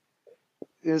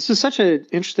This is such an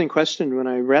interesting question when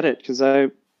I read it because I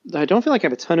don't feel like I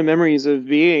have a ton of memories of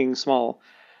being small.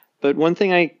 But one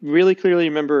thing I really clearly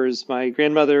remember is my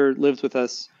grandmother lived with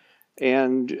us,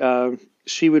 and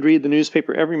she would read the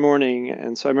newspaper every morning.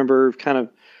 And so I remember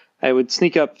I would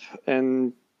sneak up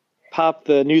and pop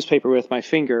the newspaper with my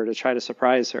finger to try to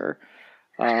surprise her.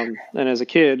 And as a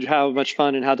kid, how much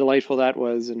fun and how delightful that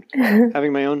was. And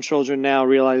having my own children now,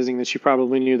 realizing that she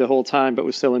probably knew the whole time, but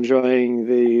was still enjoying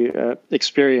the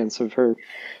experience of her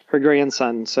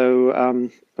grandson. So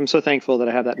I'm so thankful that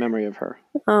I have that memory of her.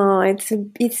 Oh,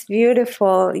 it's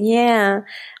beautiful. Yeah.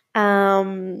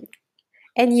 Um,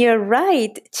 and you're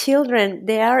right. Children,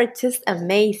 they are just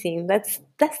amazing. That's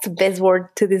the best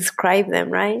word to describe them,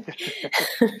 right?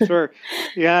 Sure.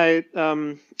 Yeah.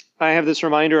 I have this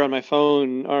reminder on my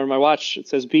phone or my watch. It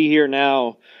says, "Be here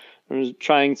now." I'm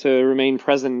trying to remain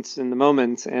present in the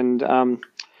moment. And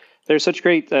they're such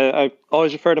great. I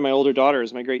always refer to my older daughter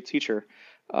as my great teacher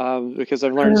because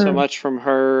I've learned so Mm. much from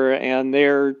her, and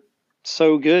they're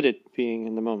so good at being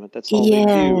in the moment. That's all they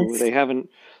do. Yes. They haven't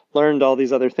learned all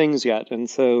these other things yet, and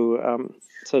so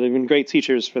they've been great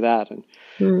teachers for that. And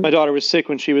Mm. my daughter was sick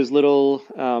when she was little,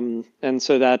 and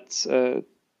so that's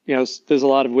there's a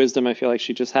lot of wisdom I feel like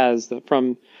she just has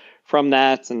from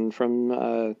that and from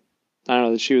I don't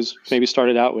know that she was maybe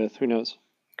started out with. Who knows?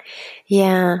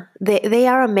 Yeah, they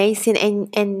are amazing,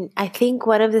 and I think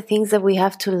one of the things that we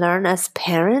have to learn as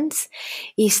parents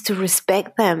is to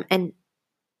respect them and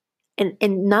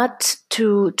not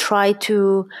to try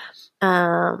to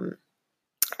um,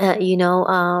 you know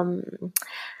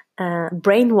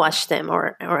brainwash them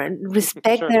or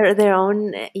respect Sure. their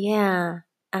own. Yeah.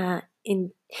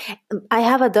 In I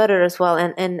have a daughter as well,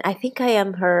 and I think I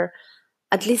am her,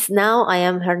 at least now I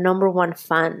am her number one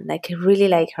fan. Like I really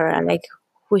like her. I like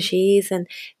who she is, and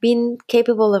being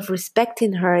capable of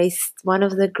respecting her is one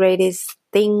of the greatest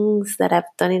things that I've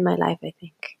done in my life, I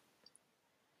think.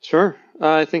 Sure.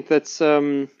 I think that's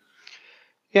yeah,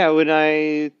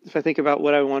 if I think about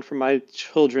what I want for my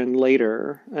children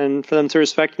later and for them to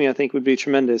respect me, I think would be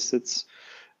tremendous. It's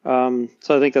so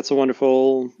I think that's a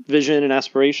wonderful vision and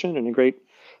aspiration and a great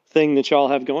thing that y'all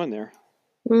have going there.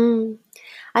 Mm.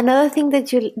 Another thing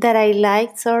that I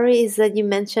liked, sorry, is that you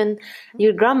mentioned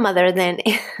your grandmother. Then,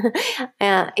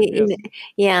 Yes.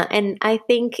 yeah, and I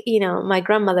think my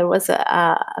grandmother was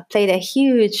played a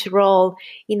huge role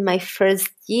in my first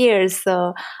years,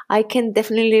 so I can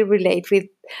definitely relate with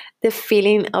the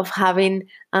feeling of having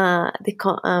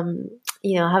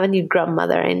having your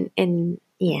grandmother and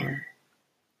yeah.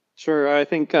 Sure. I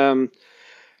think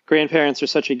grandparents are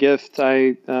such a gift.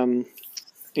 I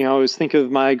always think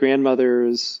of my grandmother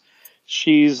as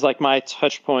she's like my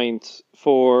touch point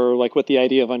for like what the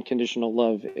idea of unconditional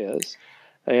love is.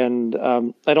 And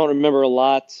I don't remember a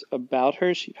lot about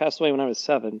her. She passed away when I was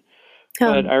 7,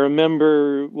 but Um, I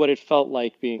remember what it felt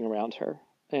like being around her.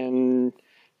 And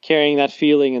carrying that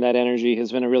feeling and that energy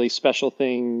has been a really special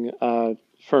thing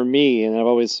for me. And I've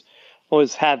always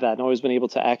had that and always been able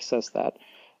to access that.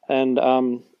 And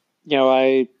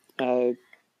I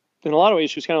in a lot of ways,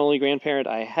 she was kind of the only grandparent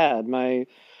I had. My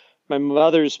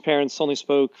mother's parents only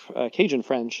spoke Cajun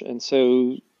French, and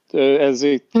so as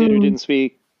a kid who mm, didn't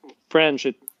speak French,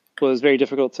 it was very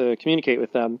difficult to communicate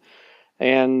with them.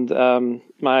 And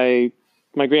my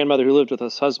grandmother, who lived with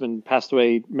us, husband, passed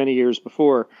away many years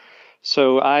before.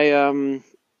 So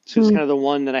she was mm. kind of the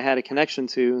one that I had a connection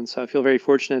to, and so I feel very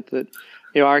fortunate that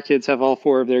our kids have all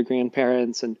four of their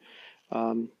grandparents, and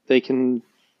they can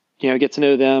get to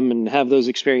know them and have those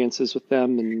experiences with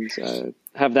them and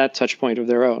have that touch point of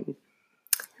their own.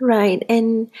 Right,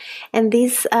 and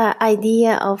this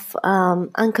idea of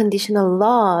unconditional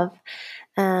love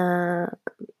uh,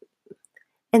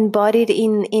 embodied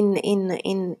in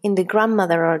the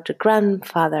grandmother or the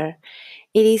grandfather,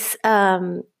 it's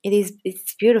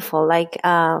beautiful. Like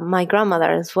my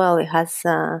grandmother as well, it has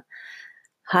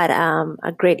had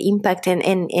a great impact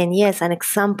and yes, an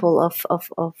example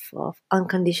of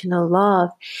unconditional love.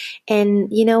 And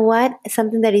you know what?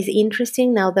 Something that is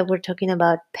interesting now that we're talking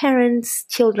about parents,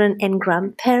 children, and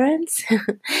grandparents.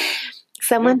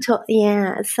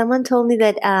 Yeah, Someone told me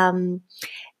that an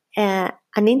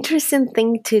interesting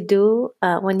thing to do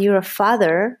when you're a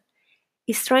father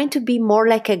is trying to be more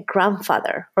like a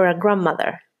grandfather or a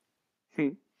grandmother.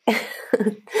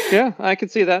 yeah, I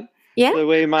could see that. Yeah. The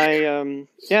way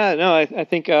yeah, no, I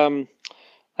think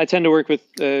I tend to work with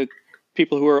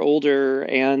people who are older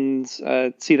and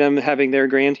see them having their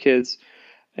grandkids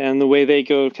and the way they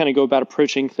go about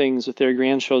approaching things with their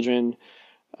grandchildren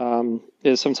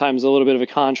is sometimes a little bit of a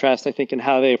contrast, I think, in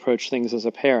how they approach things as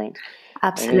a parent.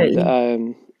 And Absolutely.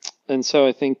 um, and so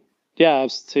I think, yeah,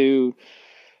 to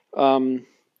um,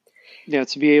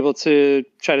 to be able to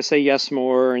try to say yes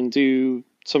more and do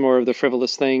some more of the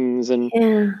frivolous things and,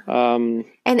 Yeah.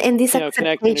 And this connect in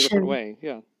a different acceptation. way.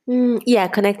 Yeah. Yeah,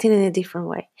 connecting in a different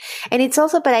way. And it's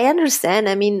also, but I understand,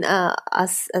 I mean,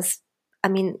 I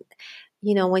mean,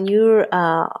 when you're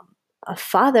a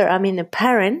father, I mean, a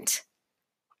parent,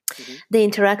 Hmm. the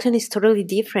interaction is totally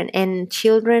different, and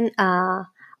children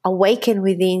awaken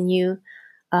within you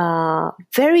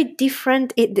very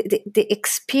different. The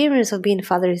experience of being a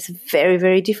father is very,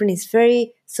 very different. It's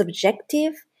very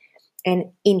subjective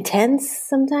and intense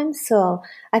sometimes. So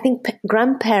I think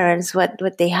grandparents, what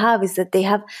they have is that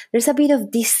there's a bit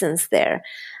of distance there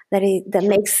that Sure.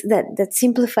 makes that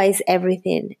simplifies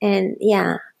everything. And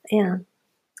yeah,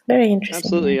 very interesting.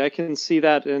 Absolutely. I can see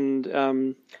that. And,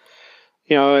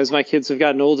 as my kids have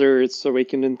gotten older, it's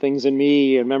awakened in things in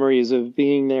me and memories of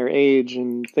being their age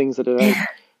and things that I Yeah.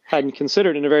 hadn't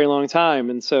considered in a very long time.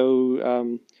 And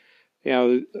so,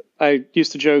 I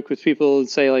used to joke with people and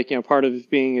say, like, part of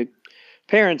being a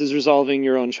parent is resolving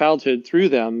your own childhood through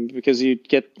them, because you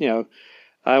get,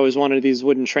 I always wanted these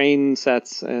wooden train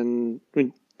sets and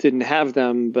we didn't have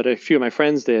them, but a few of my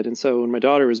friends did. And so when my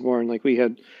daughter was born, like, we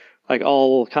had like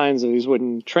all kinds of these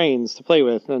wooden trains to play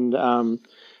with. And,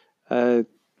 uh,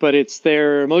 but it's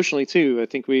there emotionally too. I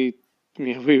think we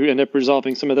end up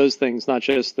resolving some of those things, not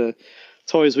just the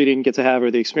toys we didn't get to have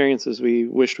or the experiences we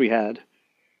wished we had.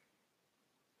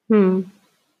 Hmm.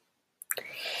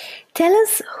 Tell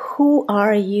us, who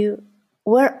are you?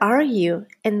 Where are you?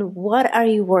 And what are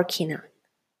you working on?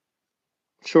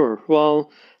 Sure.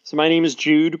 Well, so my name is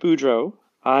Jude Boudreau.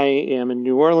 I am in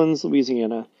New Orleans,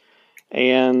 Louisiana,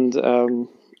 and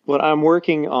what I'm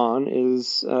working on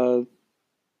is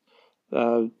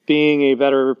being a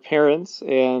better parent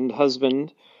and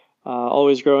husband.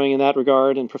 Always growing in that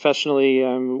regard, and professionally,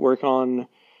 I'm working on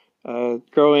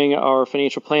growing our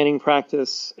financial planning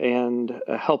practice and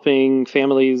helping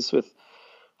families with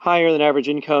higher than average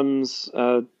incomes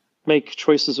make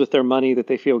choices with their money that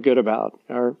they feel good about.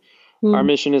 Our Hmm.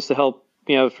 mission is to help,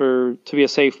 to be a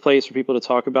safe place for people to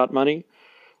talk about money.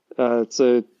 It's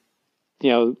a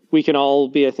we can all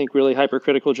be, I think, really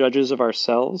hypercritical judges of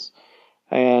ourselves,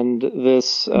 and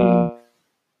this Hmm.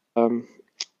 um,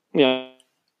 you know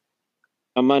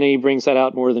money brings that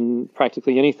out more than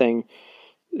practically anything.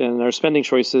 And our spending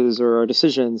choices or our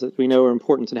decisions that we know are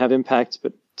important and have impact,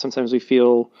 but sometimes we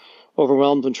feel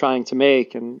overwhelmed when trying to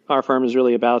make. And our firm is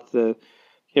really about the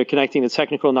connecting the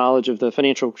technical knowledge of the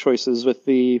financial choices with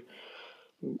the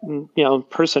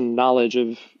person knowledge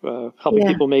of helping Yeah,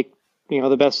 people make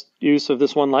the best use of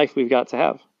this one life we've got to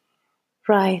have.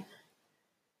 right.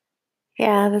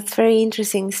 Yeah, that's very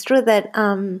interesting. It's true that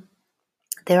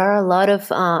there are a lot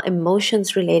of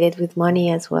emotions related with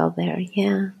money as well there.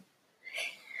 Yeah.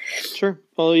 Sure.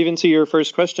 Well, even to your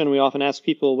first question, we often ask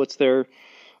people what's their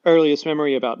earliest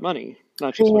memory about money,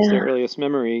 not just what's their Yeah. earliest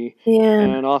memory. Yeah.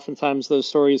 And oftentimes those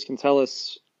stories can tell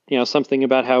us, something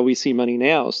about how we see money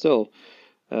now still.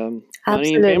 Money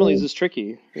in families Absolutely. is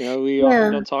tricky. We often Yeah.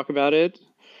 don't talk about it.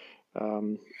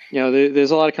 Um,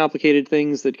 there's a lot of complicated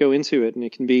things that go into it, and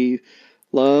it can be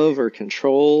love or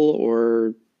control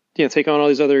or, take on all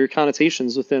these other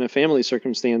connotations within a family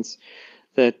circumstance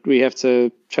that we have to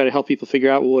try to help people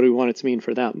figure out, well, what do we want it to mean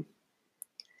for them.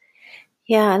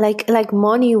 Yeah, like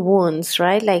money wounds,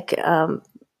 right? Like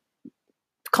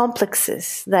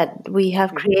complexes that we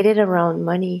have Hmm. created around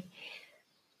money.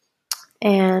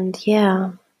 And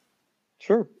yeah.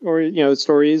 Sure. Or,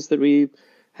 stories that we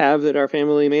have that our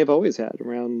family may have always had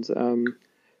around,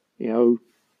 you know,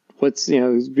 what's,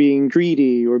 being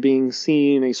greedy or being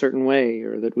seen a certain way,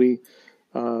 or that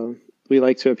uh, we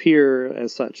like to appear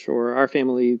as such, or our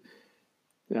family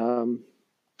um,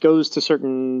 goes to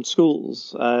certain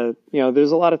schools.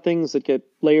 There's a lot of things that get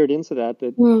layered into that,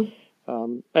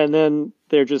 Mm, and then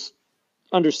they're just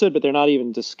understood, but they're not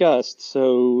even discussed.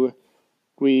 So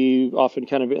we often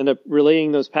kind of end up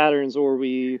relaying those patterns, or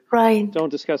we right. don't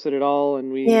discuss it at all,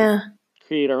 and we Yeah.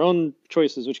 create our own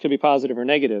choices, which could be positive or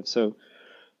negative. So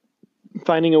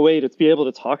finding a way to be able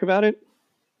to talk about it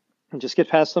and just get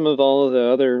past some of all of the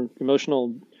other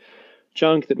emotional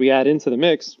junk that we add into the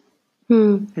mix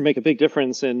Hmm. can make a big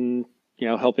difference in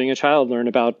helping a child learn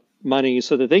about money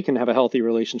so that they can have a healthy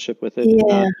relationship with it and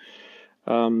Yeah.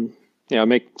 not um,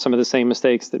 make some of the same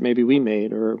mistakes that maybe we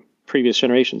made or previous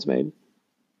generations made.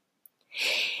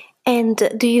 And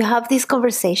do you have these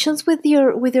conversations with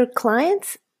your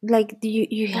clients? Like, do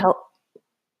you help?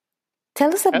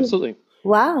 Tell us a bit. Absolutely.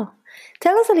 Wow.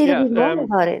 Tell us a little Yeah. bit more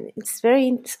about it. It's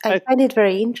very. I I find it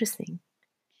very interesting.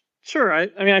 Sure. I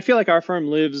mean, I feel like our firm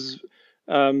lives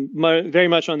very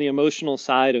much on the emotional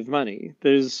side of money.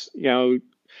 There's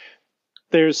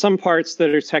there's some parts that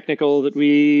are technical that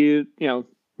we,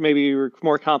 maybe are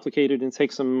more complicated and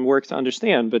take some work to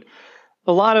understand. But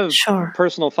a lot of Sure.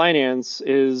 personal finance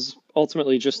is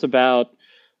ultimately just about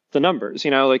the numbers.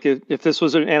 Like if this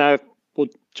was, and I will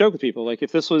joke with people, like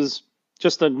if this was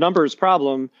just a numbers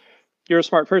problem, you're a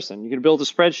smart person. You could build a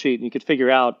spreadsheet and you could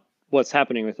figure out what's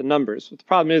happening with the numbers. But the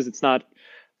problem is it's not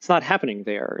happening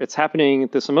there. It's happening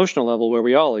at this emotional level where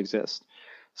we all exist.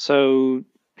 So,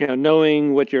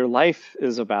 knowing what your life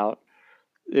is about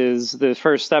is the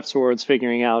first step towards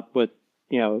figuring out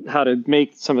how to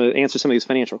answer some of these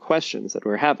financial questions that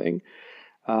we're having.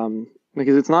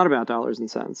 Because it's not about dollars and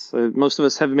cents. Most of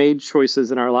us have made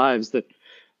choices in our lives that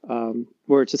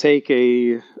were to take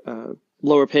a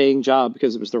lower paying job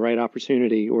because it was the right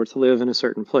opportunity, or to live in a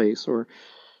certain place, or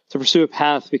to pursue a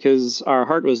path because our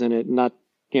heart was in it, not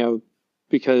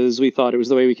because we thought it was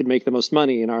the way we could make the most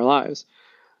money in our lives.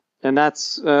 And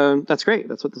that's great.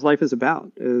 That's what this life is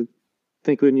about. I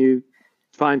think when you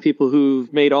find people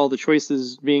who've made all the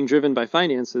choices being driven by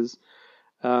finances,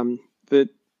 that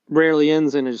rarely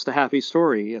ends in just a happy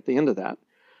story at the end of that.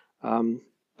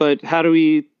 But how do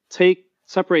we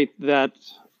separate that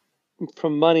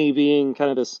from money being kind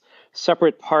of this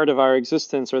separate part of our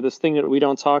existence, or this thing that we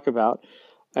don't talk about?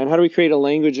 And how do we create a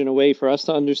language in a way for us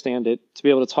to understand it, to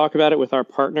be able to talk about it with our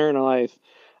partner in life,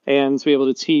 and to be able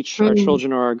to teach our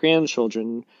children or our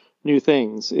grandchildren new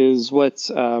things, is what's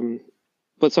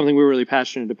something we're really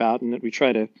passionate about, and that we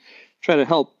try to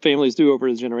help families do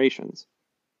over the generations.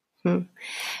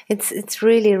 It's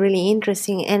really, really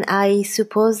interesting, and I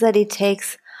suppose that it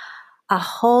takes a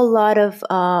whole lot of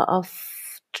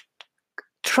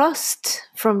trust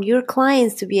from your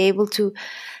clients to be able to,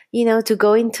 to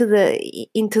go into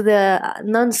the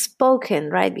non-spoken,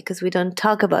 right? Because we don't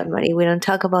talk about money, we don't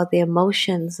talk about the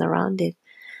emotions around it.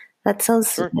 That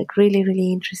sounds like really,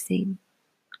 really interesting.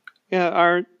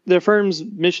 Yeah, the firm's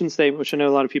mission statement, which I know a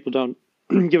lot of people don't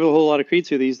give a whole lot of credence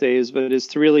to these days, but it's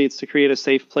to create a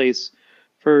safe place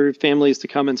for families to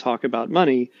come and talk about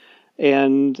money,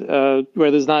 and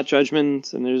where there's not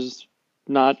judgment and there's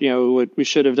not, what we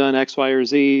should have done X, Y, or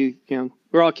Z.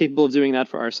 We're all capable of doing that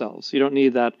for ourselves. You don't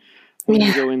need that when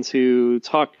you go into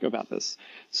talk about this.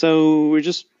 So we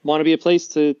just want to be a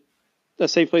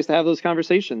safe place to have those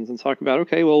conversations and talk about,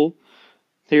 okay, well,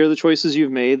 here are the choices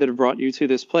you've made that have brought you to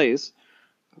this place.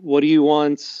 What do you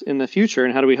want in the future,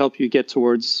 and how do we help you get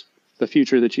towards the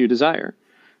future that you desire?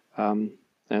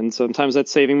 And sometimes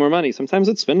that's saving more money. Sometimes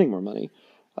it's spending more money.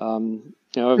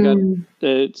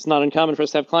 It's not uncommon for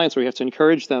us to have clients where we have to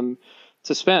encourage them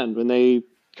to spend when they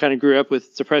kind of grew up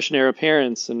with Depression era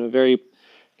parents and a very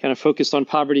kind of focused on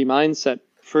poverty mindset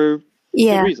for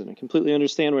good reason. I completely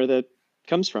understand where that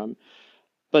comes from.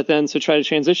 But then to try to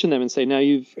transition them and say, now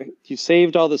you've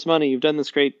saved all this money, you've done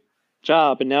this great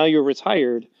job, and now you're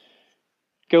retired.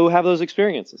 Go have those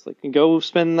experiences. Go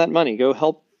spend that money. Go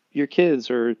help your kids,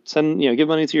 or give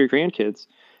money to your grandkids,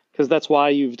 because that's why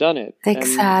you've done it.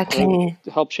 Exactly. And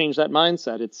to help change that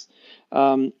mindset.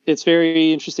 It's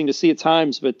very interesting to see at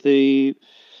times, but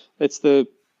it's the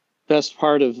best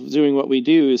part of doing what we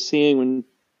do, is seeing when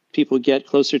people get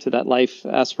closer to that life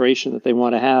aspiration that they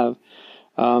want to have.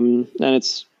 And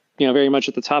it's, very much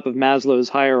at the top of Maslow's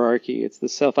hierarchy. It's the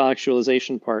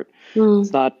self-actualization part.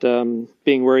 It's not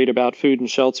being worried about food and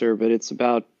shelter, but it's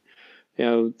about,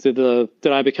 did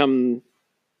I become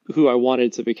who I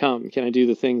wanted to become? Can I do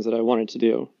the things that I wanted to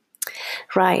do?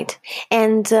 Right.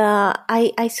 And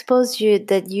I suppose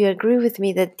that you agree with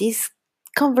me that these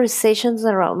conversations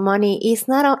around money is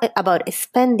not about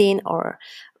spending or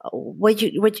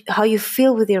how you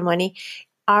feel with your money.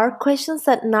 Are questions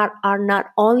that are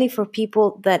not only for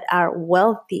people that are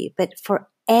wealthy, but for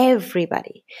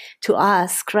everybody to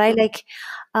ask, right?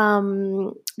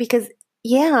 Because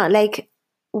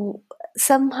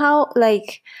somehow,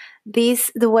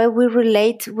 the way we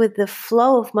relate with the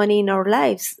flow of money in our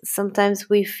lives, sometimes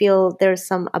we feel there's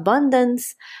some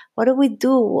abundance. What do we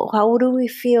do? How do we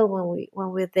feel when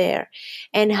we're there?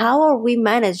 And how are we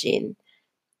managing,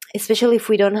 especially if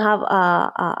we don't have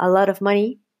a lot of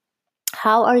money?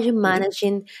 How are you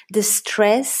managing the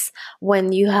stress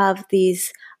when you have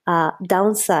this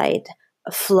downside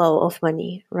flow of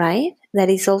money, right? That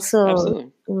is also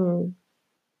absolutely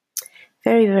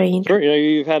very, very interesting. Sure.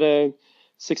 You've had a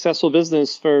successful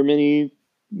business for many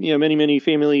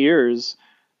family years,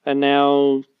 and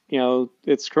now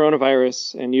it's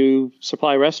coronavirus, and you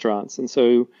supply restaurants, and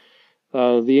so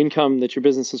the income that your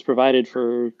business has provided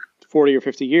for 40 or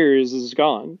 50 years is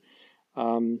gone.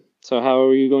 So how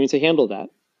are you going to handle that?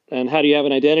 And how do you have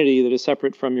an identity that is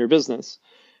separate from your business?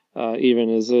 Even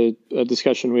is a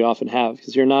discussion we often have,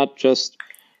 because you're not just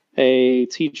a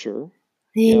teacher.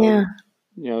 You know,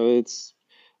 Yeah. it's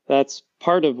that's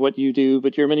part of what you do,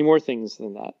 but you're many more things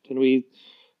than that. And we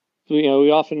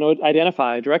often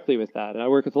identify directly with that. And I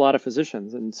work with a lot of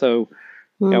physicians, and so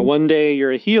Mm, one day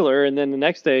you're a healer, and then the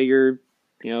next day you're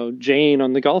Jane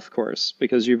on the golf course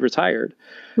because you've retired.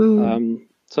 mm.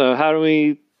 So how do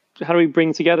we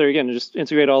bring together again, just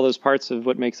integrate all those parts of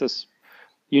what makes us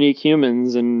unique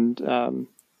humans, and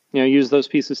use those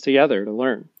pieces together to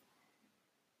learn,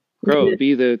 grow,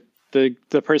 be the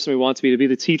person we want to be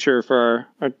the teacher for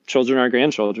our children, our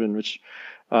grandchildren, which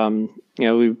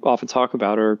we often talk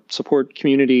about, or support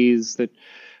communities that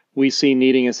we see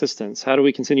needing assistance. How do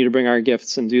we continue to bring our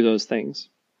gifts and do those things?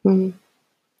 Mm.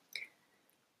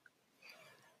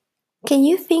 Can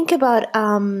you think about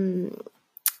a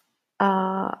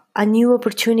new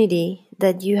opportunity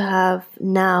that you have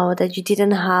now that you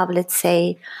didn't have, let's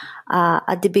say,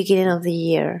 at the beginning of the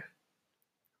year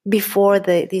before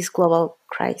this global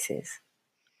crisis?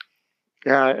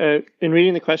 Yeah, in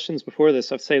reading the questions before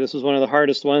this, I'd say this was one of the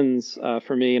hardest ones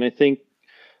for me, and I think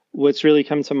what's really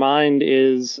come to mind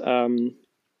is, my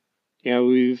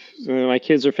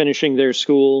kids are finishing their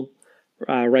school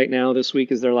right now. This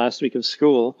week is their last week of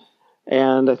school,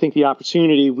 and I think the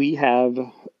opportunity we have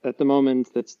at the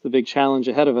moment, that's the big challenge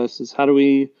ahead of us, is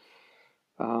um,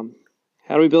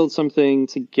 how do we build something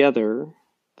together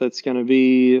that's going to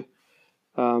be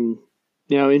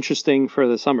interesting for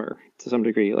the summer to some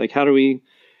degree. Like Mm.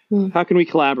 how can we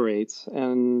collaborate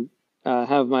and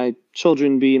have my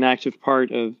children be an active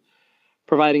part of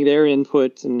providing their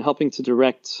input and helping to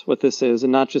direct what this is,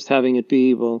 and not just having it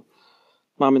be, well,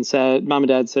 mom and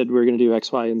dad said we're going to do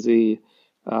X, Y, and Z.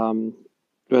 Um,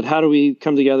 but how do we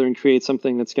come together and create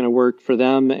something that's going to work for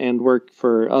them and work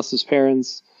for us as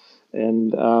parents,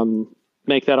 and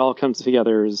make that all come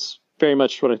together is very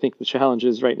much what I think the challenge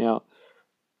is right now.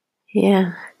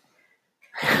 Yeah.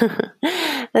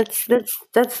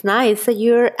 That's nice. So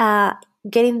you're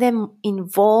getting them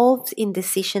involved in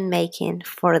decision making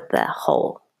for the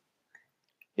whole.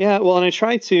 Yeah, well, and I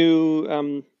try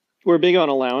to. We're big on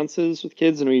allowances with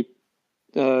kids, and we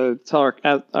tell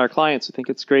our clients, I think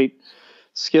it's a great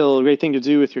thing to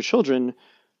do with your children,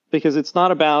 because it's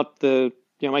not about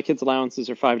my kids' allowances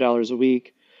are $5 a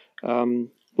week,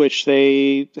 which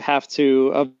they have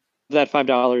to, of that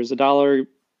 $5, a dollar,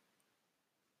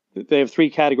 they have three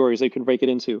categories they can break it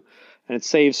into, and it's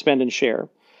save, spend, and share. Mm.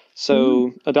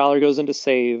 So a dollar goes into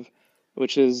save,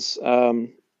 which is kind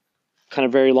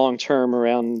of very long term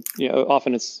around,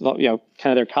 often it's, kind of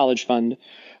their college fund.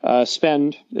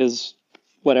 Spend is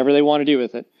whatever they want to do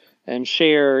with it. And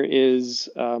share is,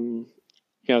 to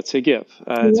give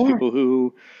to Yeah. people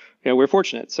who, we're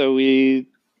fortunate. So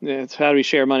it's how do we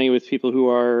share money with people who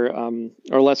are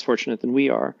less fortunate than we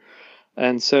are.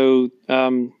 And so,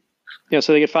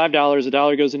 so they get $5, a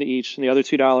dollar goes into each, and the other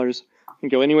 $2 can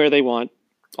go anywhere they want.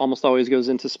 Almost always goes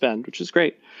into spend, which is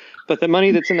great. But the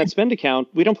money that's in that spend account,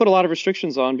 we don't put a lot of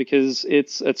restrictions on, because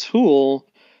it's a tool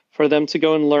for them to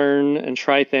go and learn and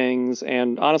try things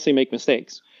and honestly make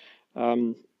mistakes.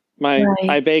 Um, I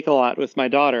Right. bake a lot with my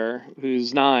daughter,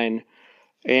 who's 9,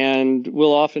 and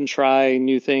we'll often try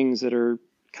new things that are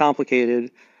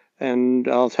complicated. And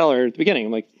I'll tell her at the beginning,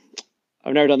 I'm like,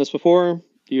 I've never done this before.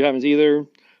 You haven't either.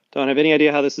 Don't have any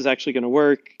idea how this is actually going to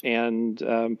work. And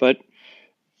but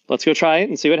let's go try it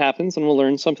and see what happens, and we'll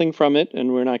learn something from it.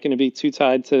 And we're not going to be too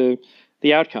tied to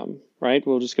the outcome, right?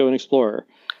 We'll just go and explore.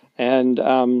 And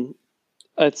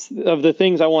it's of the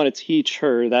things I want to teach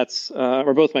her. That's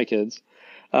or both my kids.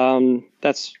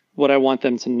 That's what I want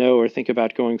them to know or think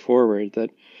about going forward.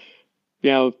 That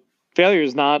failure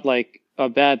is not like a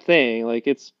bad thing. Like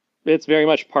it's very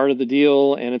much part of the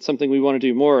deal, and it's something we want to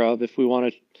do more of if we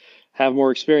want to have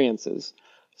more experiences.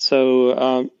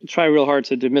 So try real hard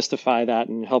to demystify that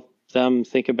and help them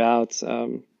think about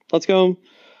let's go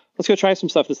try some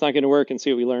stuff that's not going to work and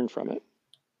see what we learn from it.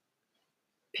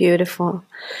 Beautiful.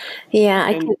 Yeah,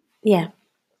 I And can. Yeah.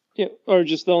 or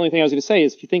just the only thing I was going to say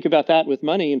is, if you think about that with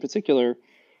money in particular,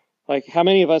 like how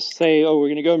many of us say, oh, we're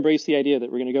going to go embrace the idea that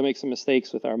we're going to go make some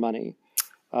mistakes with our money.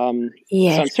 Sounds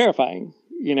Yes. terrifying,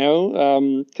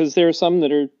 because there are some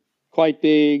that are quite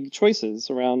big choices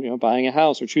around, buying a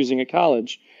house or choosing a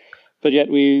college. But yet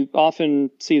we often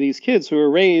see these kids who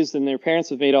are raised and their parents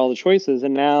have made all the choices,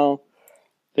 and now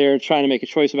they're trying to make a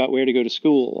choice about where to go to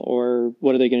school or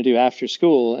what are they going to do after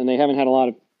school, and they haven't had a lot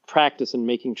of practice in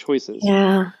making choices.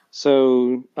 Yeah.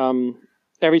 So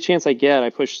every chance I get, I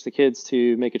push the kids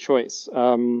to make a choice,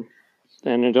 and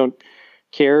I don't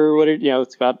care what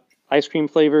it's about ice cream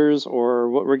flavors or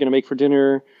what we're going to make for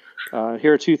dinner.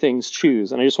 Here are two things,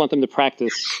 choose. And I just want them to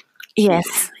practice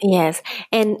Yes, yes.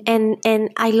 And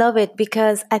I love it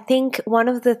because I think one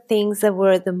of the things that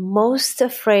we're the most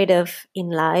afraid of in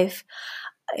life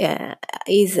uh,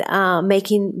 is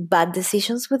making bad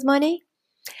decisions with money,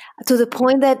 to the Mhm.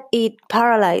 point that it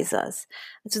paralyzes us,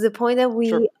 to the point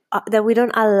Sure. that we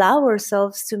don't allow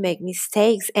ourselves to make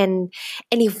mistakes. And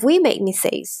if we make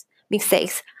mistakes,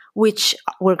 which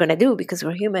we're gonna do because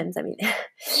we're humans, I mean,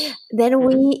 then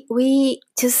Hmm. we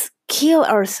just kill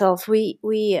ourselves. We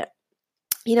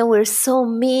we're so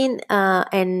mean,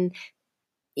 and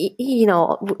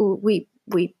we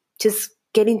just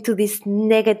get into this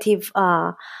negative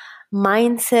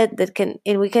mindset that can,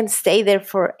 and we can stay there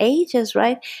for ages,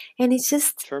 right? And it's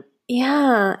just, Sure.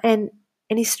 yeah. And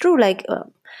it's true, like,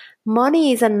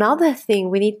 money is another thing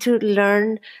we need to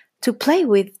learn to play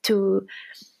with, to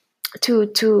to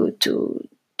to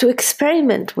to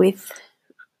experiment with.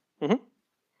 Hmm.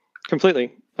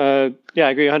 Completely. Yeah, I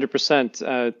agree 100%.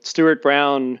 Stuart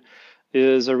Brown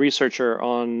is a researcher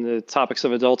on the topics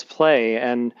of adult play,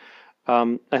 and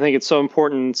I think it's so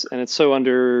important and it's so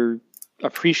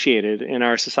underappreciated in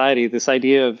our society. This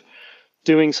idea of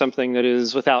doing something that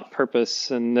is without purpose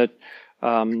and that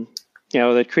um,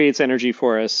 that creates energy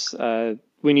for us.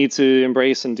 We need to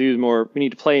embrace and do more. We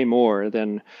need to play more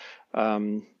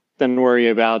um, than worry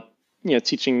about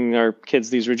teaching our kids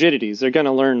these rigidities. They're going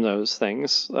to learn those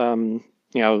things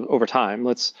over time.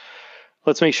 Let's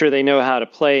make sure they know how to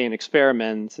play and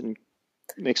experiment and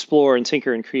explore and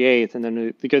tinker and create, and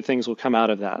then the good things will come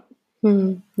out of that.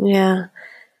 Yeah,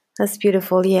 that's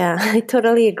beautiful. Yeah, I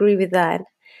totally agree with that.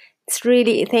 It's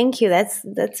really, thank you. That's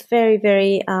very,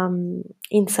 very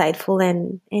insightful,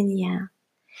 and yeah.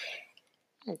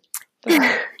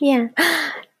 Thanks. Yeah.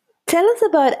 Tell us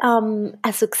about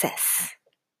a success,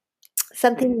 Hmm.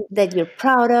 something that you're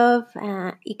proud of.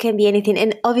 It can be anything,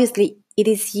 and obviously, it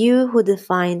is you who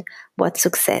define what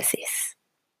success is.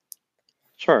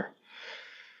 Sure.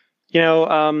 You know,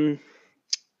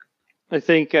 I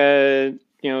think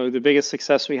the biggest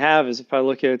success we have is if I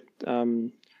look at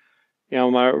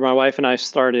my wife and I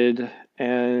started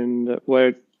and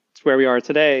where we are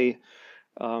today.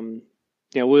 Um,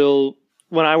 we'll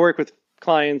when I work with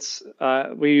clients,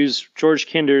 we use George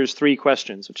Kinder's 3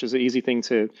 questions, which is an easy thing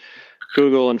to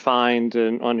Google and find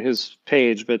on his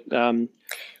page. But Can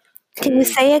you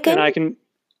say and again? I can,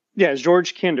 yeah,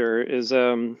 George Kinder is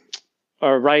a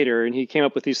writer, and he came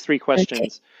up with these three Okay.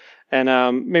 questions.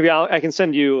 And maybe I can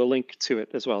send you a link to it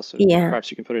as well, so Yeah.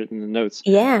 perhaps you can put it in the notes.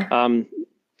 Yeah.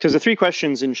 Because the 3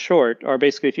 questions, in short, are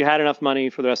basically: if you had enough money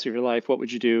for the rest of your life, what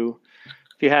would you do?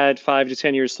 If you had 5 to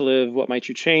 10 years to live, what might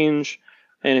you change?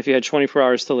 And if you had 24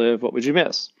 hours to live, what would you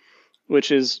miss?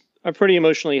 Which is a pretty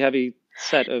emotionally heavy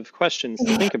set of questions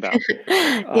to think about.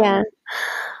 Yeah. Um,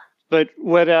 but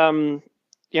what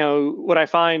I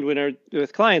find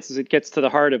with clients is it gets to the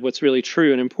heart of what's really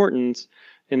true and important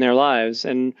in their lives.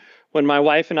 And when my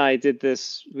wife and I did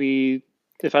this,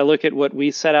 if I look at what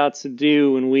we set out to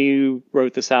do when we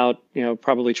wrote this out,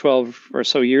 probably 12 or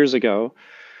so years ago,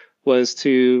 was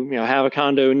to have a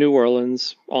condo in New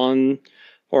Orleans on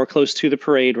or close to the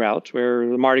parade route where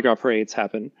the Mardi Gras parades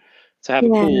happen, to have a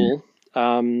Yeah.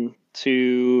 pool,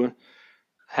 to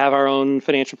have our own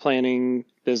financial planning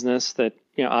business that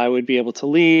I would be able to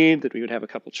lead, that we would have a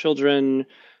couple children,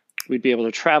 we'd be able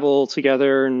to travel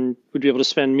together, and we'd be able to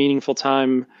spend meaningful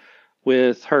time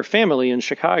with her family in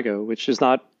Chicago, which is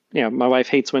not, my wife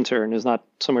hates winter and is not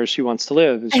somewhere she wants to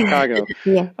live, is Chicago.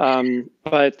 Yeah.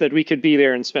 But that we could be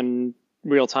there and spend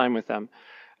real time with them.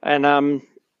 And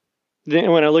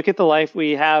then when I look at the life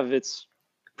we have, it's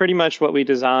pretty much what we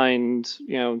designed,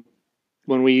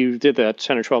 when we did that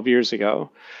 10 or 12 years ago.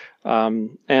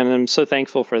 And I'm so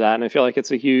thankful for that. And I feel like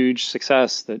it's a huge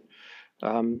success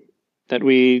um, that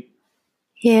we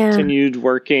Yeah. continued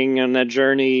working on that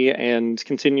journey and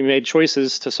made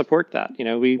choices to support that.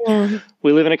 Yeah. We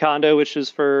live in a condo, which is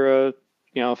for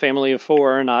a family of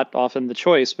 4, not often the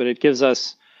choice, but it gives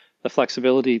us the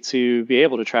flexibility to be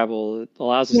able to travel. It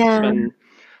allows us to Yeah. spend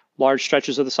large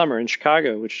stretches of the summer in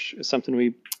Chicago, which is something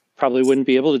we probably wouldn't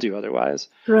be able to do otherwise.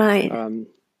 Right. Um,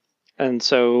 and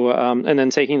then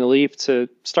taking the leap to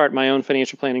start my own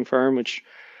financial planning firm, which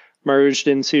merged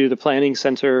into the planning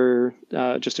center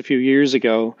just a few years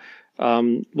ago,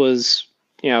 was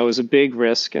a big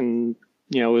risk, and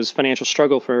it was financial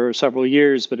struggle for several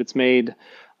years, but it's made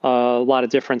a lot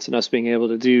of difference in us being able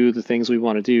to do the things we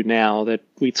want to do now that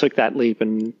we took that leap,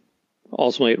 and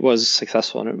ultimately it was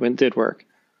successful and it did work.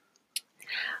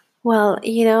 Well,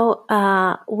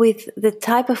 with the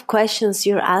type of questions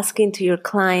you're asking to your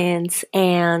clients,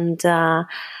 and the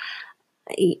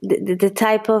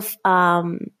type of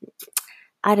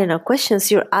I don't know,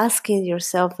 questions you're asking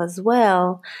yourself as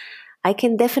well, I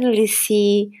can definitely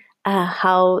see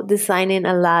how designing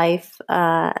a life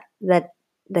that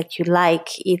you like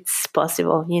it's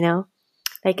possible.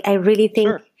 Like I really think,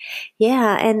 Sure.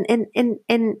 yeah, and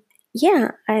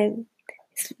yeah, I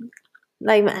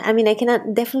mean, I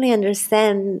cannot definitely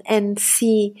understand and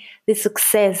see the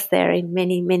success there in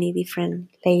many many different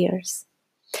layers.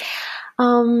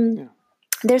 Um, Yeah.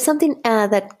 there's something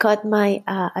that caught my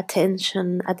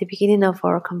attention at the beginning of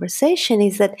our conversation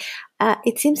is that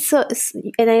it seems so,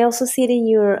 and I also see it in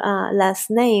your last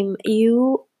name.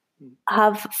 You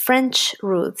have French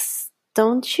roots,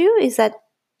 don't you? Is that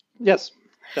Yes,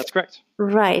 that's correct.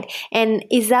 right? And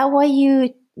is that why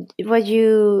you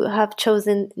have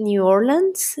chosen New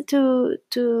Orleans to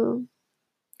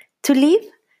live?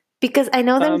 Because I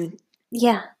know there's, Um,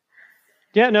 yeah,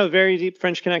 yeah, no, very deep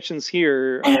French connections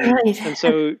here. right, And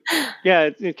so, yeah,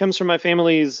 it comes from my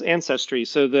family's ancestry.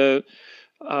 So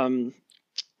um,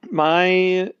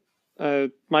 my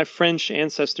French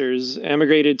ancestors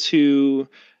emigrated to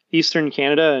Eastern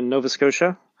Canada and Nova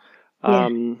Scotia. yeah,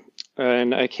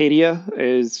 And Acadia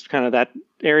is kind of that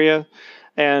area.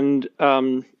 And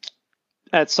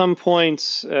at some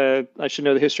point, I should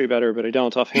know the history better, but I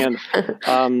don't offhand.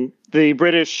 The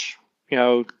British,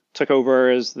 took over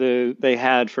as they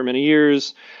had for many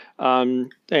years,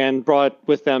 and brought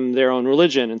with them their own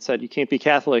religion and said you can't be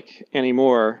Catholic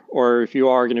anymore, or if you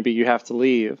are going to be, you have to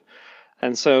leave.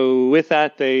 And so with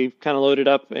that, they kind of loaded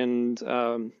up and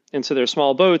into their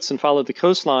small boats and followed the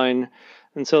coastline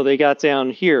until they got down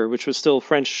here, which was still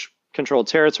French-controlled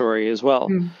territory as well.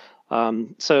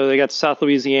 Mm. So they got to South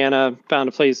Louisiana, found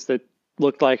a place that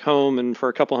looked like home, and for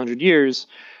a couple hundred years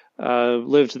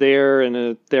lived there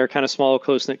in their kind of small,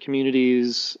 close-knit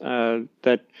communities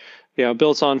that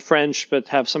built on French, but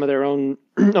have some of their own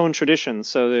own traditions.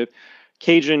 So the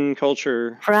Cajun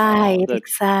culture right, that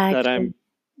exactly. I'm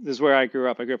this is where I grew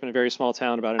up. I grew up in a very small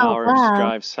town, about an Oh hour's wow.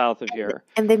 drive south of here.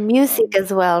 And the music Um,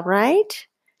 as well, right?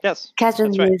 yes,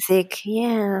 Cajun that's right. music,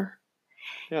 yeah.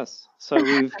 Yes. So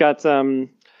we've got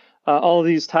all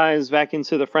these ties back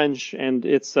into the French, and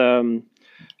it's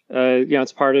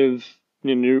part of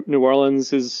New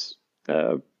Orleans is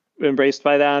uh, embraced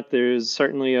by that. There's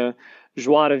certainly a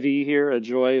joie de vivre here, a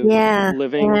joy of Yeah,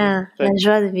 living yeah. La that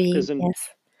joie de vivre, isn't yes.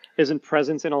 isn't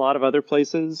present in a lot of other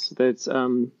places. That's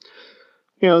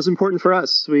is important for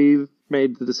us. We've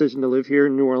made the decision to live here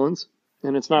in New Orleans,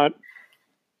 and it's not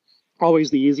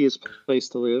always the easiest place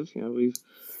to live. We've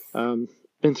um,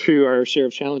 been through our share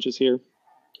of challenges here,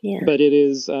 Yeah. but it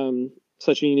is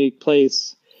such a unique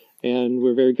place, and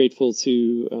we're very grateful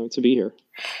to be here.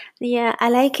 Yeah, I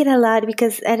like it a lot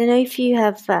because I don't know if you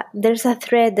have, there's a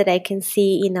thread that I can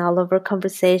see in all of our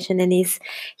conversation, and is,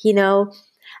 you know,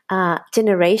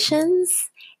 generations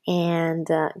and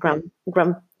Hmm.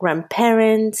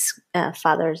 grandparents,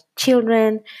 fathers,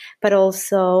 children, but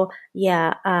also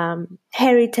yeah,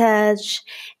 heritage,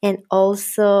 and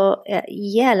also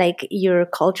yeah, like your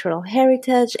cultural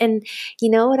heritage. And you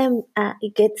know what I'm?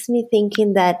 It gets me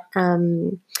thinking that.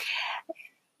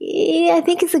 Yeah, I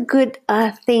think it's a good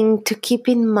thing to keep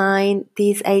in mind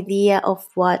this idea of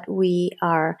what we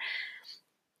are,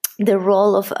 the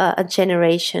role of a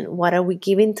generation. What are we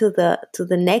giving to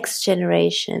the next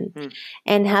generation, Hmm.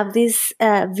 and have this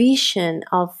vision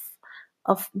of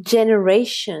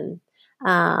generation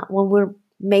when we're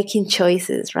making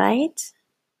choices, right?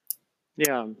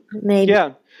 Yeah, Maybe.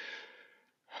 yeah,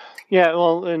 yeah.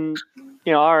 Well, and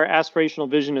our aspirational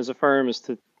vision as a firm is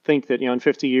to think that in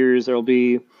 50 years there will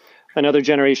be another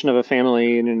generation of a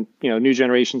family, and new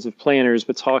generations of planners,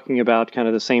 but talking about kind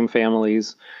of the same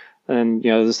families and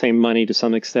the same money to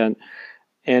some extent.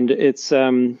 And it's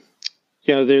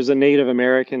there's a Native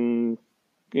American,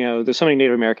 there's so many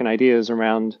Native American ideas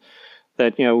around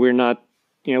that. We're not,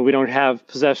 we don't have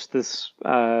possessed this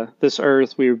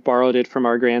earth. We've borrowed it from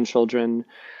our grandchildren,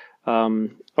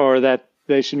 or that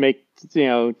they should make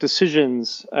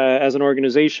decisions as an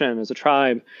organization, as a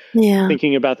tribe, Yeah,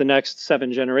 thinking about the next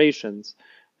 7 generations.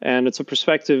 And it's a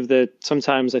perspective that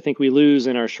sometimes I think we lose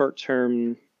in our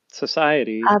short-term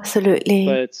society. absolutely.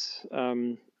 But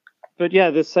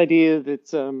yeah, this idea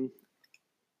that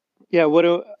yeah, what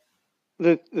do,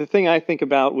 the thing I think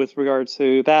about with regard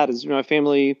to that is, my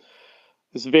family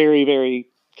is very, very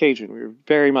Cajun. We're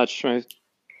very much, I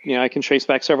can trace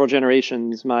back several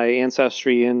generations, my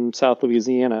ancestry in South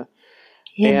Louisiana.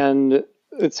 Yeah, And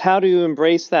it's how to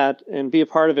embrace that and be a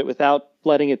part of it without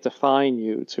letting it define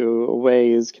you to a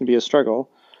way is can be a struggle.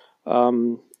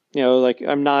 Like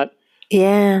I'm not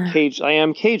yeah, Cajun, I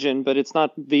am Cajun, but it's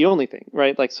not the only thing,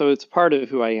 right? Like, so it's part of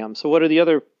who I am. So what are the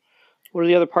other what are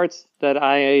the other parts that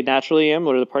I naturally am?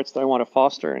 What are the parts that I want to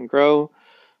foster and grow?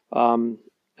 Um,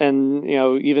 and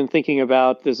even thinking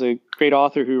about, there's a great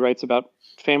author who writes about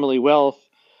family wealth,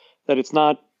 that it's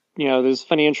not, there's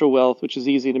financial wealth, which is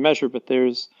easy to measure, but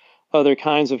there's other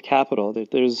kinds of capital.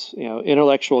 There's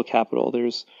intellectual capital,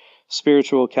 there's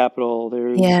spiritual capital,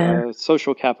 there's Yeah.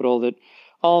 social capital, that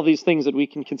all these things that we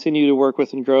can continue to work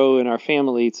with and grow in our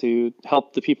family to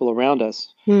help the people around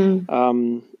us.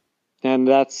 Mm. And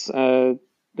that's that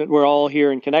we're all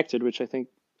here and connected, which I think,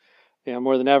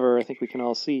 more than ever, I think we can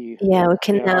all see. Yeah, we And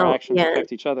can our now. actions Yeah,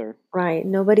 affect each other. right.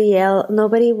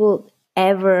 Nobody will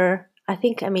ever.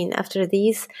 I mean, after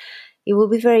this, it will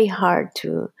be very hard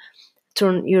to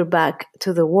turn your back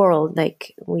to the world.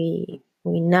 Like we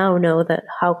now know that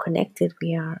how connected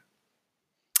we are.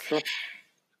 Sure.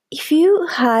 If you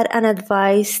had an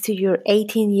advice to your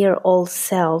 18-year-old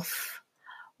self,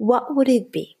 what would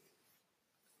it be?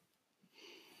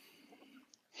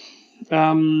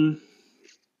 I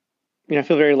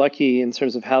feel very lucky in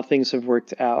terms of how things have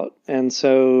worked out. And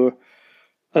so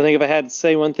I think if I had to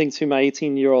say one thing to my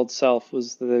 18-year-old self,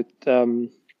 was that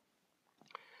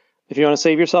if you want to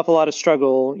save yourself a lot of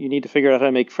struggle, you need to figure out how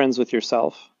to make friends with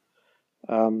yourself.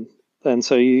 And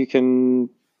so you can,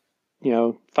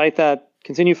 fight that,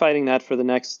 continue fighting that for the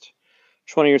next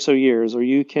 20 or so years, or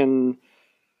you can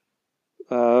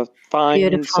find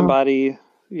Beautiful. somebody,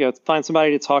 find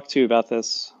somebody to talk to about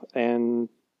this, and,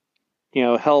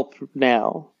 help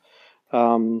now,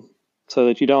 so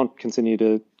that you don't continue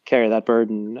to carry that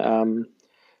burden.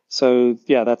 So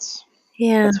yeah, that's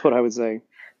Yeah. what I would say.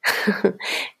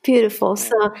 Beautiful.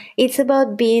 So it's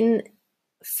about being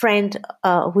friend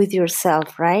with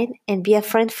yourself, right? And be a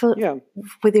friend Yeah.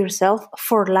 with yourself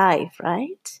for life,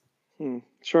 right?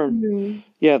 Sure. Mm.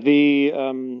 Yeah.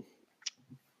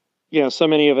 So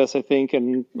many of us, I think,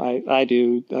 and I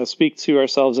do, speak to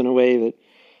ourselves in a way that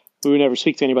we would never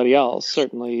speak to anybody else.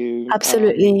 Certainly,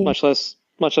 Absolutely. much less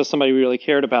somebody we really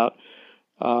cared about.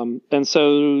 And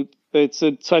so it's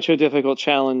such a difficult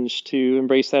challenge to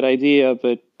embrace that idea.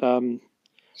 But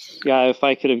if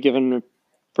I could have given the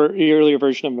earlier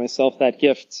version of myself that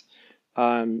gift,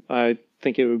 I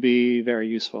think it would be very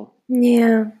useful.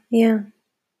 Yeah, yeah.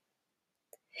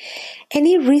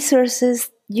 Any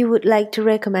resources you would like to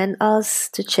recommend us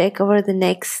to check over the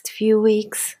next few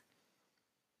weeks?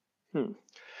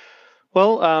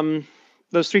 Well,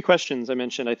 those 3 questions I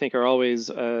mentioned, I think, are always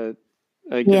a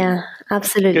Yeah,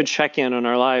 absolutely. good check-in on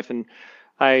our life. And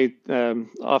I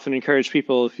often encourage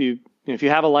people, if you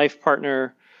have a life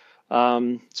partner,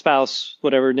 spouse,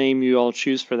 whatever name you all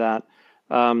choose for that,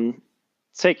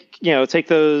 take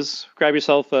those, grab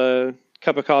yourself a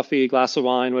cup of coffee, a glass of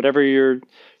wine, whatever your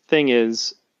thing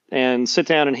is, and sit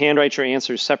down and handwrite your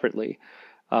answers separately,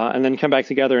 and then come back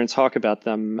together and talk about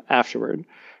them afterward.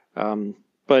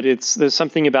 But there's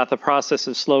something about the process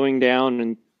of slowing down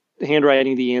and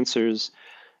handwriting the answers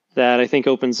that I think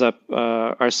opens up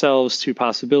ourselves to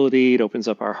possibility. It opens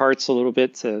up our hearts a little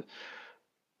bit to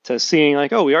seeing,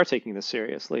 like, oh, we are taking this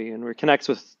seriously, and we connect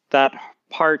with that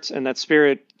part and that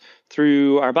spirit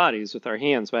through our bodies with our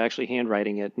hands by actually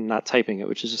handwriting it and not typing it,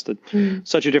 which is just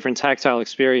such a different tactile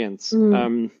experience.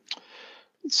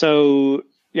 So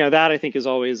that, I think, is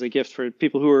always a gift for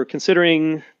people who are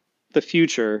considering the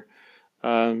future.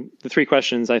 The 3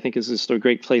 questions, I think, is just a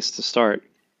great place to start.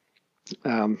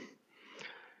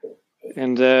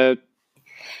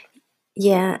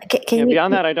 Yeah. Can you,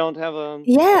 beyond that, I don't have a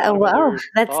yeah, lot of wow, other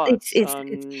that's thoughts it's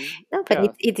no, but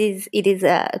yeah. it is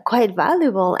quite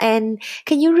valuable. And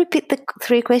can you repeat the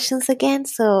 3 questions again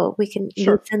so we can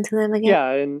Sure. listen to them again? Yeah,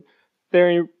 and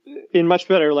they're in much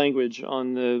better language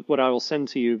on what I will send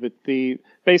to you. But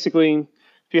basically,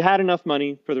 if you had enough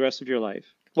money for the rest of your life,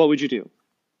 what would you do?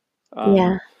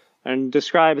 Yeah. And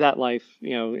describe that life,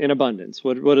 in abundance.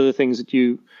 What are the things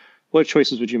what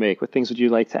choices would you make? What things would you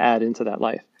like to add into that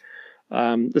life?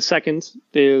 The second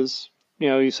is,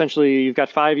 essentially, you've got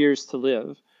 5 years to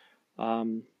live.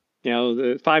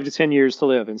 The 5 to 10 years to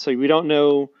live, and so we don't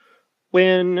know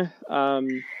when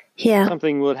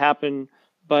something will happen,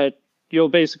 but you'll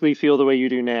basically feel the way you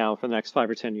do now for the next 5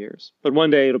 or 10 years. But one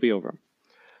day it'll be over.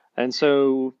 And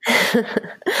so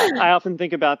I often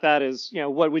think about that as,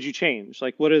 what would you change?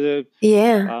 Like, what are the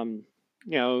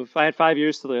if I had 5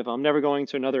 years to live, I'm never going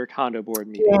to another condo board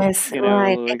meeting. Yes,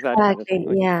 right, like exactly. that kind of thing.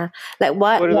 Like, yeah. Like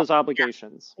what are those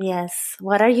obligations? Yes.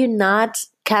 What are you not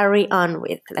carry on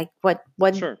with? Like what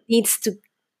Sure. needs to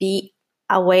be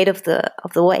a weight of the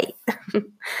weight?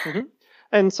 Mm-hmm.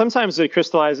 And sometimes it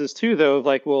crystallizes too, though, of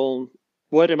like, well,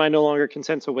 what am I no longer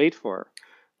content to wait for?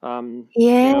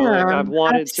 Yeah, I've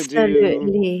wanted to do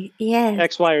absolutely. Yes.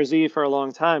 X, Y, or Z for a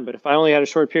long time, but if I only had a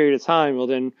short period of time, well,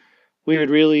 then I would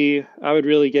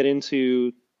really get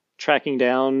into tracking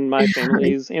down my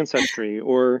family's ancestry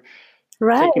or taking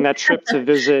Right. that trip to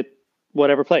visit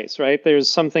whatever place, right?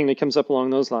 There's something that comes up along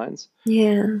those lines.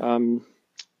 Yeah. Um,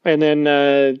 and then,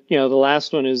 the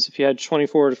last one is if you had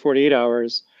 24 to 48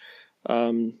 hours,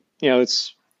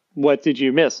 it's what did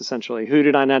you miss essentially? Who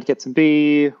did I not get to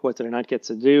be? What did I not get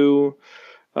to do?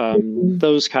 Mhm.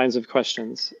 Those kinds of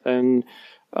questions. And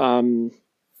um,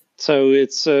 so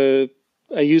it's a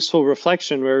useful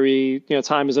reflection where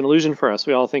time is an illusion for us.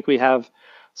 We all think we have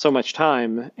so much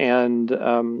time. And,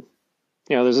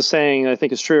 there's a saying I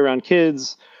think is true around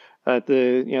kids that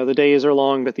the days are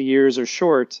long, but the years are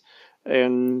short.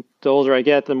 And the older I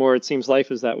get, the more it seems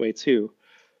life is that way too.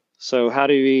 So how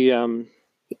do we,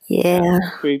 Yeah.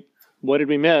 what did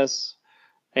we miss?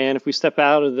 And if we step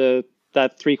out of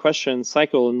that three question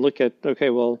cycle and look at, okay,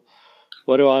 well,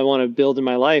 what do I want to build in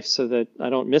my life so that I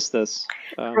don't miss this?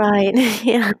 Right.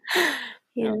 Yeah. Yeah.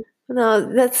 Yeah,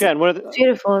 No, that's yeah. And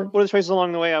beautiful. what are the choices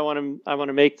along the way I want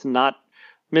to make to not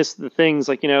miss the things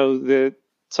like the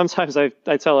sometimes I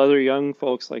tell other young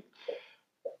folks like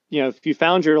if you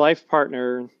found your life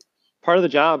partner, part of the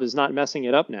job is not messing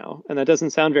it up now, and that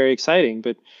doesn't sound very exciting,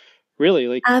 but really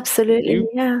like Absolutely.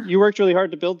 Yeah. you worked really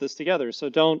hard to build this together, so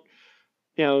you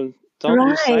know, don't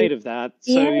lose Right. sight of that.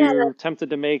 So Yeah. you're tempted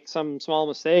to make some small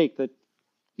mistake that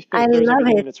I throws love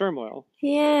everything it. into turmoil.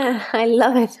 Yeah. I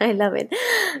love it. I love it.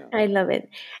 Yeah, I love it.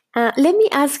 Let me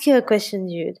ask you a question,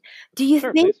 Jude. Do you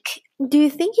sure, think please. do you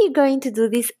think you're going to do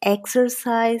this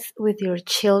exercise with your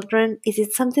children? Is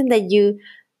it something that you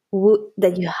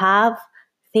have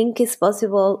think is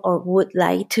possible or would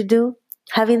like to do?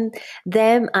 Having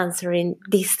them answering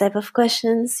these type of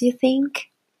questions, you think?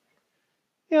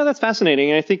 Yeah, that's fascinating.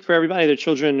 And I think for everybody, their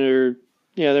children are,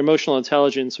 their emotional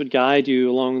intelligence would guide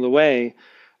you along the way.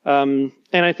 And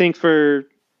I think for,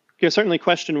 certainly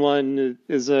question one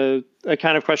is a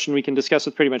kind of question we can discuss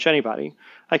with pretty much anybody.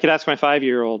 I could ask my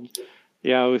 5-year-old,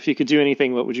 if you could do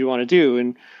anything, what would you want to do?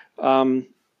 And,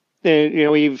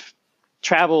 we've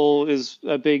travel is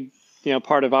a big,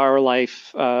 part of our life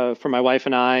for my wife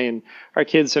and I, and our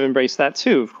kids have embraced that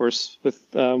too, of course, with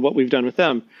what we've done with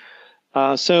them.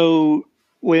 So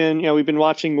when we've been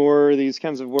watching more of these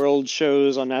kinds of world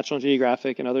shows on National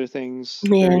Geographic and other things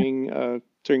Yeah.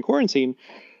 during quarantine,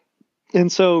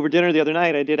 and so over dinner the other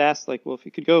night, I did ask like, well, if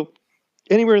you could go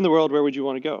anywhere in the world, where would you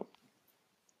want to go?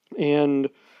 And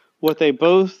what they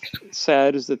both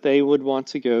said is that they would want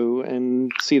to go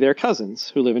and see their cousins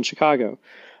who live in Chicago,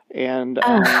 and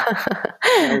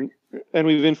you know, and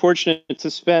we've been fortunate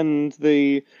to spend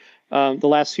the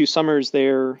last few summers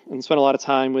there and spent a lot of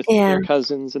time with Yeah. their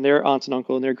cousins and their aunts and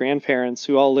uncle and their grandparents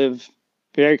who all live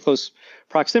very close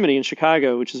proximity in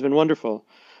Chicago, which has been wonderful.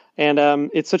 And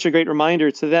it's such a great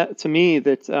reminder to me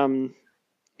that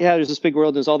there's this big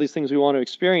world, there's all these things we want to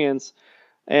experience,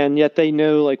 and yet they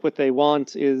know like what they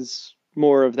want is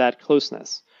more of that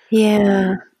closeness.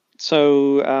 Yeah.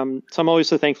 So I'm always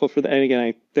so thankful for that. And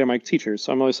again, they're my teachers,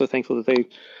 so I'm always so thankful that they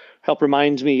help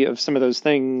remind me of some of those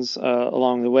things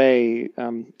along the way.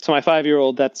 So my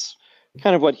 5-year-old, that's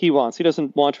kind of what he wants. He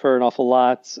doesn't want for an awful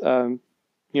lot.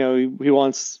 He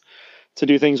wants to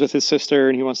do things with his sister,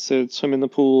 and he wants to swim in the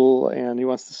pool, and he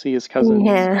wants to see his cousins,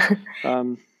 Yeah.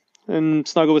 um, and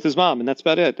snuggle with his mom, and that's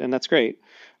about it. And that's great.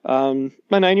 My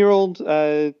 9-year-old, it's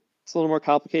a little more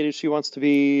complicated. She wants to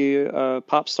be a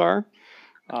pop star.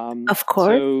 Of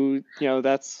course. So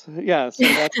that's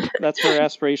her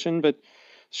aspiration. But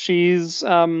she's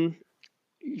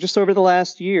just over the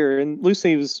last year, and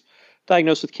Lucy was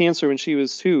diagnosed with cancer when she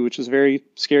was 2, which is a very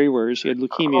scary word. She had Oh,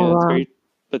 leukemia. It's wow. very,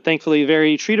 but thankfully,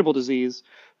 very treatable disease,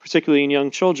 particularly in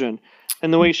young children.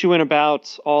 And the way she went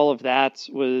about all of that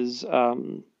was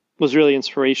really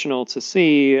inspirational to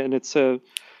see. And it's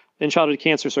in childhood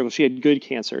cancer circles, she had good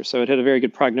cancer, so it had a very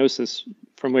good prognosis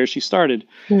from where she started.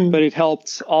 Hmm. But it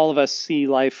helped all of us see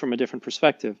life from a different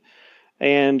perspective.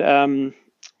 And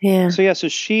Yeah. so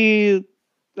she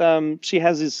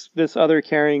has this other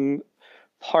caring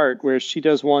part where she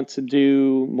does want to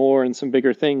do more and some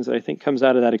bigger things that I think comes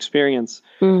out of that experience,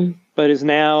 Mm. but is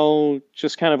now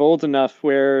just kind of old enough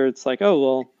where it's like, oh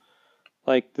well,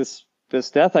 like this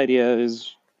death idea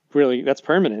is really, that's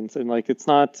permanent, and like it's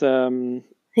not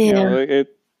Yeah.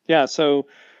 it yeah. So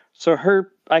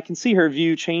her, I can see her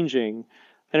view changing,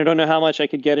 and I don't know how much I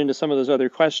could get into some of those other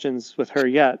questions with her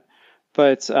yet,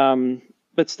 but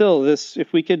still, this,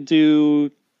 if we could do,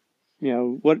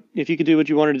 what if you could do what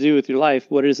you wanted to do with your life,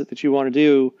 what is it that you want to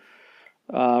do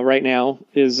right now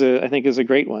is I think is a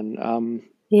great one.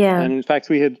 Yeah. And in fact,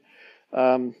 we had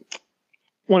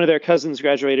one of their cousins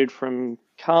graduated from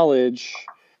college,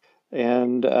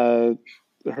 and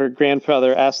her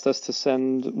grandfather asked us to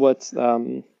send what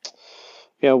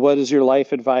is your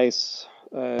life advice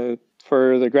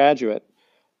for the graduate.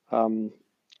 Um,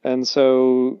 and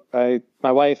so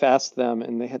my wife asked them,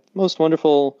 and they had the most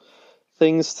wonderful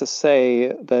things to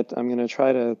say that I'm going to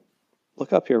try to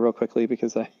look up here real quickly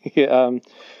because I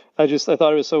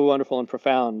thought it was so wonderful and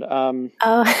profound.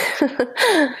 Oh.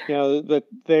 That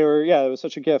they were, yeah, it was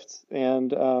such a gift.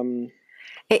 And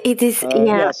It is,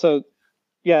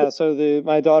 yeah,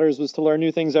 my daughter's was to learn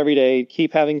new things every day,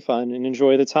 keep having fun, and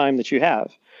enjoy the time that you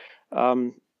have.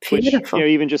 Which, beautiful.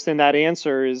 even just in that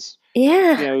answer is, you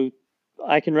Yeah. know,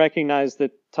 I can recognize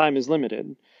that time is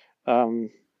limited.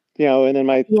 Um, and then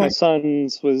my Yeah.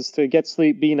 son's was to get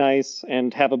sleep, be nice,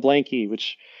 and have a blankie,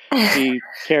 which he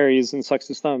carries and sucks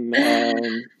his thumb.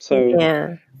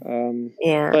 Yeah. Um,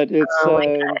 Yeah. but it's, Oh my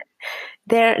God.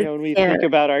 There, when we yeah. think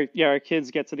about our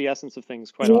kids get to the essence of things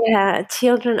quite often. Yeah.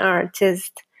 Children are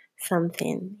just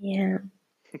something. Yeah.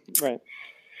 Right.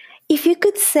 If you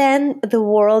could send the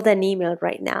world an email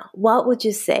right now, what would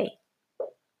you say?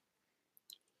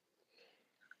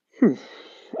 Hmm.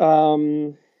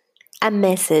 Um, A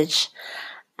message.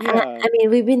 yeah. I mean,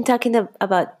 we've been talking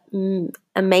about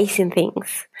amazing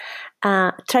things.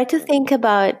 Try to Right. think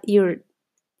about your,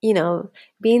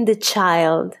 being the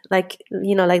child, like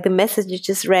the message you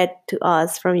just read to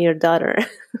us from your daughter.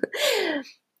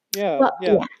 Yeah. Well,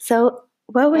 Yeah. yeah. So,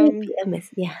 what would it Um, be a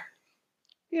message? Yeah.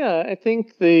 yeah. I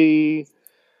think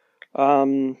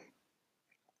um,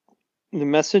 the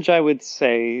message I would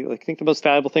say, like, I think the most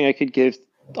valuable thing I could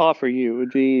offer you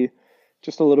would be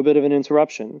just a little bit of an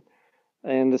interruption,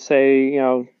 and to say,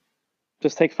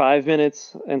 just take 5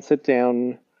 minutes and sit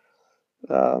down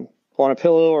uh, on a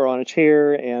pillow or on a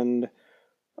chair, and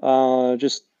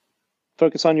just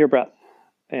focus on your breath.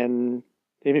 And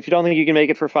even if you don't think you can make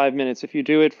it for 5 minutes, if you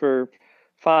do it for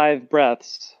 5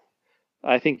 breaths,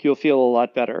 I think you'll feel a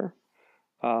lot better.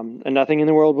 And nothing in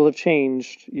the world will have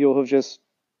changed. You'll have just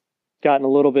gotten a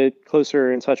little bit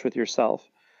closer in touch with yourself.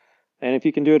 And if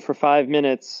you can do it for 5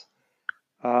 minutes,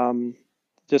 um,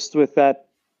 just with that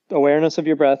awareness of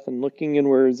your breath and looking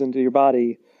inwards into your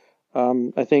body,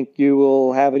 I think you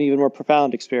will have an even more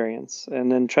profound experience,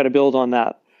 and then try to build on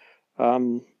that.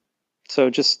 Um, so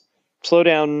just slow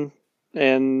down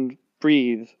and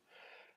breathe,